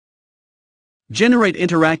Generate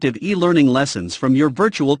interactive e-learning lessons from your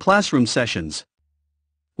virtual classroom sessions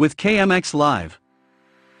with KMxLive.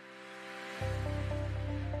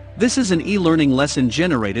 This is an e-learning lesson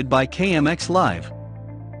generated by KMxLive.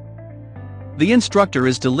 The instructor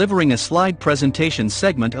is delivering a slide presentation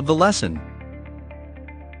segment of the lesson.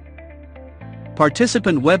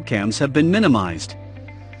 Participant webcams have been minimized.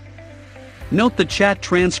 Note the chat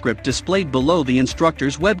transcript displayed below the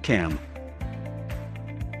instructor's webcam.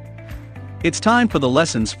 It's time for the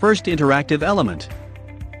lesson's first interactive element.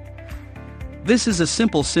 This is a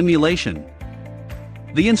simple simulation.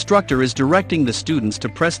 The instructor is directing the students to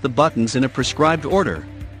press the buttons in a prescribed order.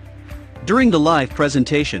 During the live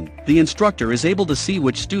presentation, the instructor is able to see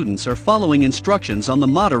which students are following instructions on the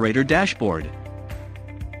moderator dashboard.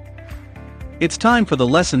 It's time for the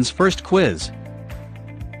lesson's first quiz.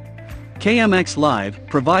 KMxLive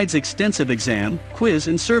provides extensive exam, quiz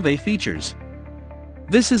and survey features.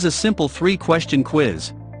 This is a simple 3-question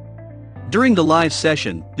quiz. During the live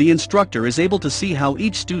session, the instructor is able to see how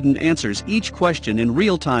each student answers each question in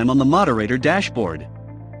real time on the moderator dashboard.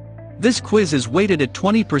 This quiz is weighted at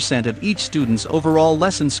 20% of each student's overall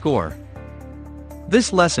lesson score.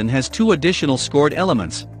 This lesson has 2 additional scored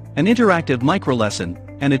elements, an interactive microlesson,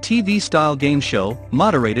 and a TV-style game show,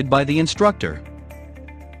 moderated by the instructor.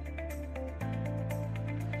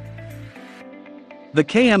 The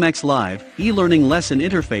KMxLive e-learning lesson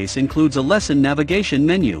interface includes a lesson navigation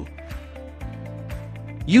menu.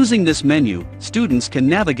 Using this menu, students can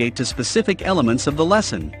navigate to specific elements of the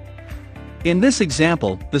lesson. In this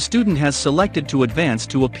example, the student has selected to advance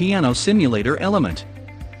to a piano simulator element.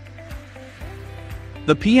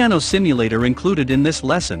 The piano simulator included in this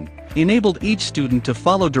lesson enabled each student to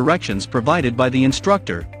follow directions provided by the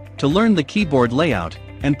instructor, to learn the keyboard layout,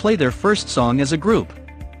 and play their first song as a group.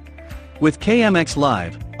 With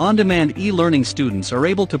KMxLive, on-demand e-learning students are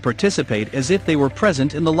able to participate as if they were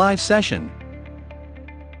present in the live session.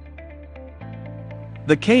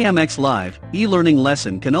 The KMxLive e-learning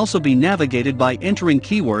lesson can also be navigated by entering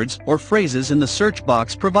keywords or phrases in the search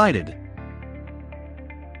box provided.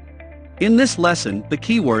 In this lesson, the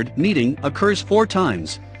keyword meeting occurs 4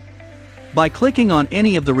 times. By clicking on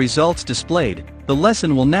any of the results displayed, the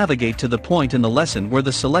lesson will navigate to the point in the lesson where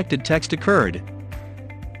the selected text occurred.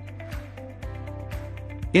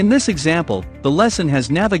 In this example, the lesson has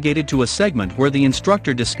navigated to a segment where the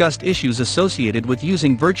instructor discussed issues associated with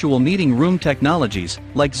using virtual meeting room technologies,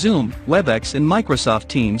 like Zoom, WebEx and Microsoft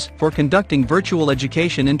Teams, for conducting virtual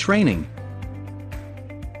education and training.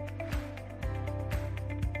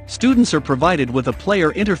 Students are provided with a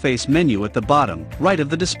player interface menu at the bottom right of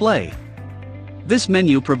the display. This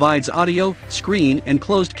menu provides audio, screen and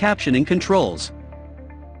closed captioning controls.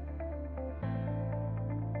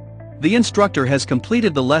 The instructor has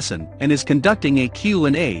completed the lesson and is conducting a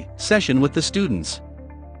Q&A session with the students.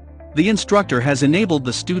 The instructor has enabled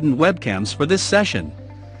the student webcams for this session.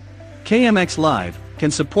 KMxLive can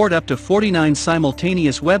support up to 49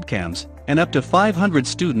 simultaneous webcams and up to 500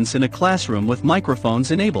 students in a classroom with microphones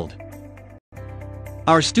enabled.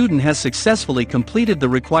 Our student has successfully completed the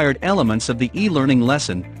required elements of the e-learning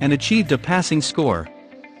lesson and achieved a passing score.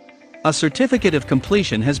 A certificate of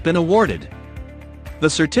completion has been awarded. The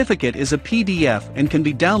certificate is a PDF and can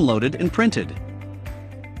be downloaded and printed.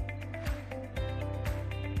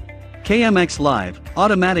 KMxLive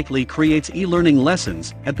automatically creates e-learning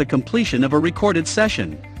lessons at the completion of a recorded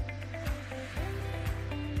session.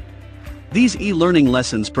 These e-learning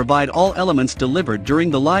lessons provide all elements delivered during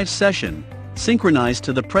the live session, synchronized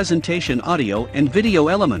to the presentation audio and video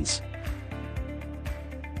elements.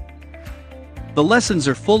 The lessons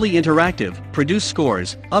are fully interactive, produce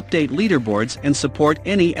scores, update leaderboards and support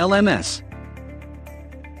any LMS.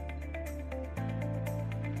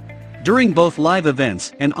 During both live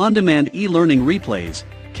events and on-demand e-learning replays,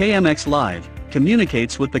 KMxLive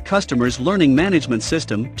communicates with the customer's learning management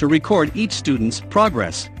system to record each student's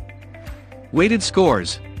progress, weighted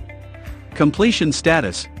scores, completion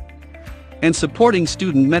status, and supporting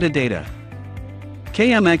student metadata.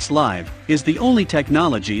 KMxLive is the only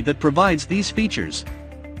technology that provides these features.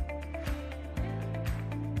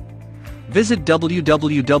 Visit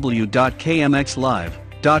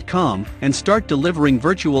www.kmxlive.com and start delivering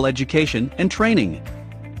virtual education and training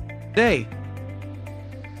today.